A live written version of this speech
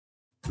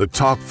the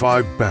top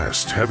 5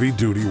 best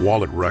heavy-duty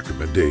wallet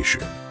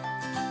recommendation.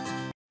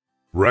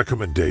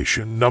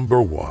 Recommendation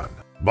number 1.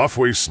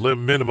 Buffway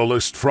Slim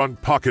Minimalist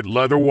Front Pocket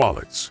Leather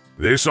Wallets.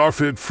 This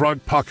RFID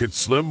front pocket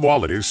slim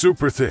wallet is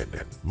super thin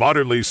and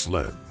modernly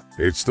slim.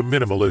 It's the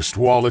minimalist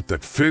wallet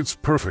that fits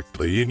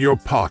perfectly in your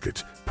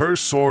pocket,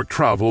 purse, or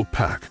travel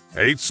pack.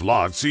 8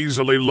 slots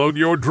easily load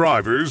your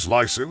driver's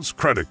license,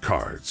 credit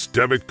cards,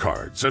 debit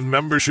cards, and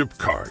membership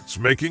cards,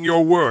 making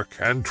your work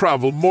and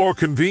travel more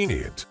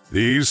convenient.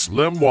 These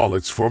slim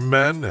wallets for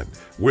men and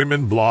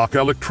women block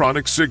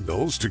electronic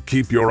signals to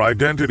keep your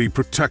identity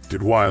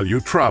protected while you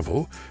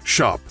travel,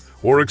 shop,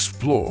 or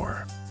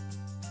explore.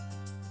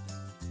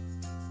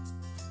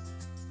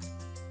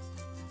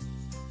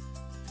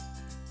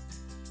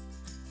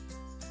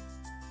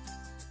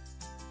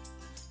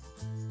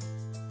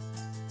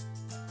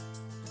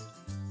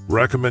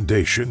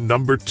 Recommendation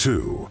number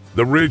 2.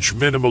 The Ridge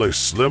Minimalist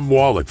Slim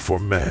Wallet for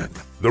Men.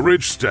 The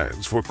Ridge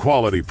stands for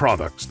quality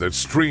products that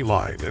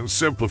streamline and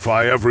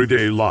simplify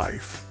everyday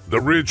life. The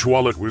Ridge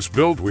wallet was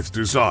built with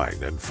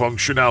design and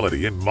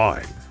functionality in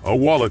mind. A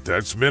wallet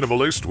that's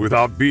minimalist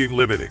without being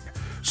limiting,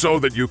 so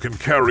that you can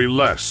carry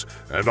less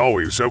and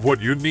always have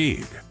what you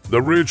need.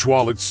 The Ridge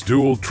wallet's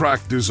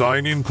dual-track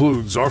design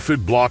includes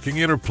RFID blocking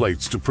inner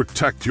plates to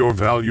protect your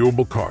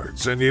valuable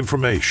cards and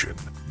information.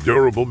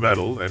 Durable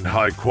metal and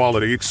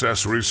high-quality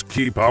accessories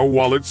keep our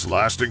wallets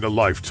lasting a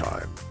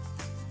lifetime.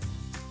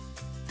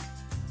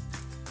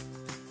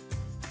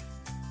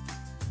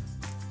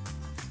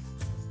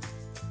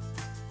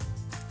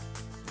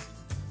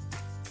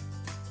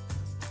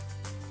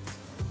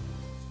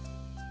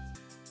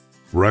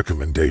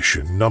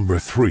 Recommendation number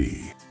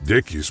 3.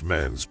 Dickies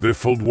Men's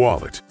Bifold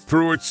Wallet.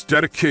 Through its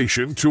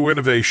dedication to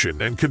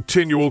innovation and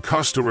continual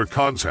customer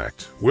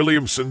contact,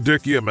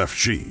 Williamson-Dickie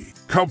MFG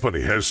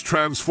Company has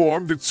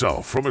transformed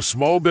itself from a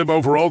small bib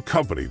overall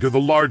company to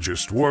the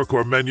largest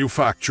workwear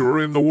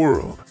manufacturer in the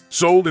world.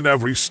 Sold in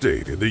every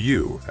state in the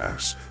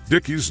U.S.,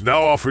 Dickies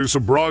now offers a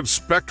broad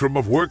spectrum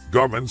of work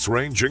garments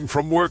ranging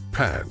from work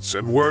pants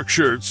and work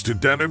shirts to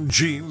denim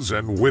jeans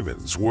and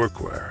women's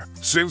workwear.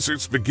 Since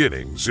its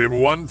beginnings in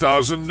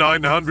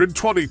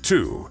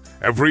 1922,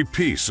 every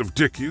piece of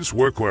Dickies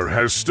workwear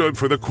has stood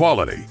for the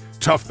quality,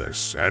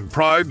 toughness, and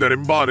pride that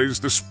embodies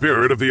the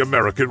spirit of the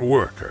American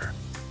worker.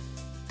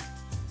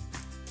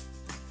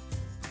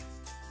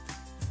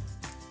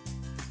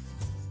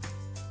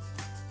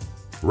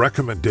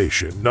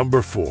 Recommendation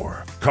number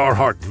 4.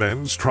 Carhartt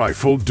Men's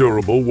Trifold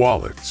Durable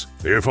Wallets.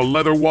 If a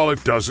leather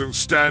wallet doesn't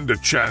stand a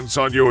chance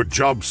on your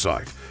job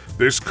site,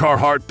 this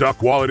Carhartt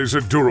Duck wallet is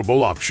a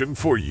durable option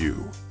for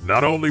you.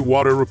 Not only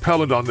water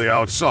repellent on the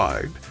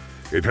outside,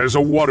 it has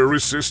a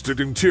water-resistant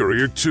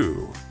interior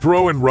too.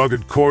 Throw in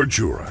rugged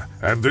cordura,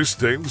 and this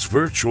thing's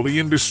virtually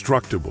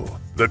indestructible.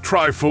 The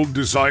trifold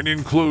design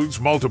includes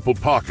multiple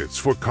pockets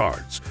for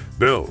cards,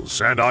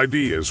 bills, and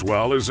ID, as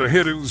well as a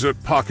hidden zip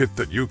pocket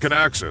that you can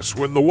access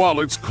when the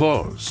wallet's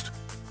closed.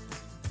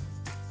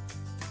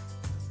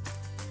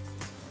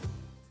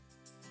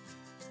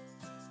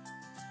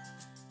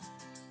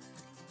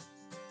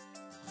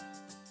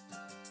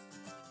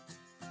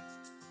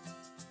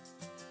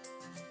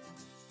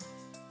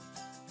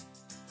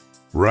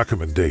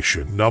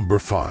 Recommendation number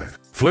 5.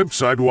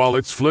 Flipside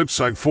Wallets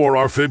Flipside 4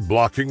 RFID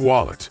Blocking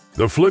Wallet.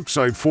 The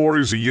Flipside 4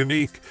 is a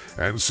unique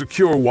and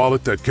secure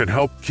wallet that can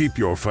help keep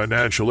your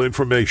financial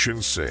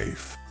information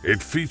safe.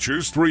 It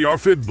features 3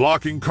 RFID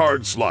blocking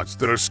card slots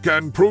that are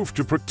scan-proof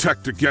to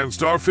protect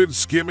against RFID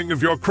skimming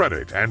of your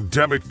credit and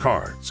debit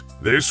cards.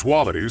 This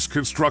wallet is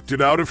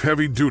constructed out of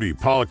heavy-duty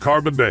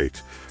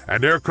polycarbonate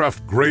and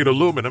aircraft-grade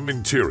aluminum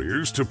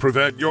interiors to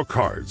prevent your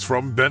cards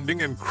from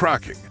bending and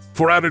cracking.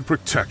 For added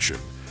protection,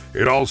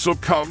 it also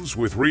comes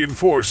with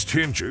reinforced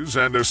hinges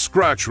and a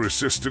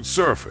scratch-resistant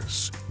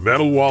surface.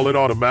 Metal wallet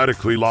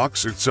automatically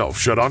locks itself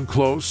shut on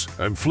close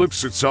and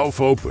flips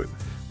itself open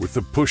with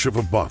the push of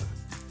a button.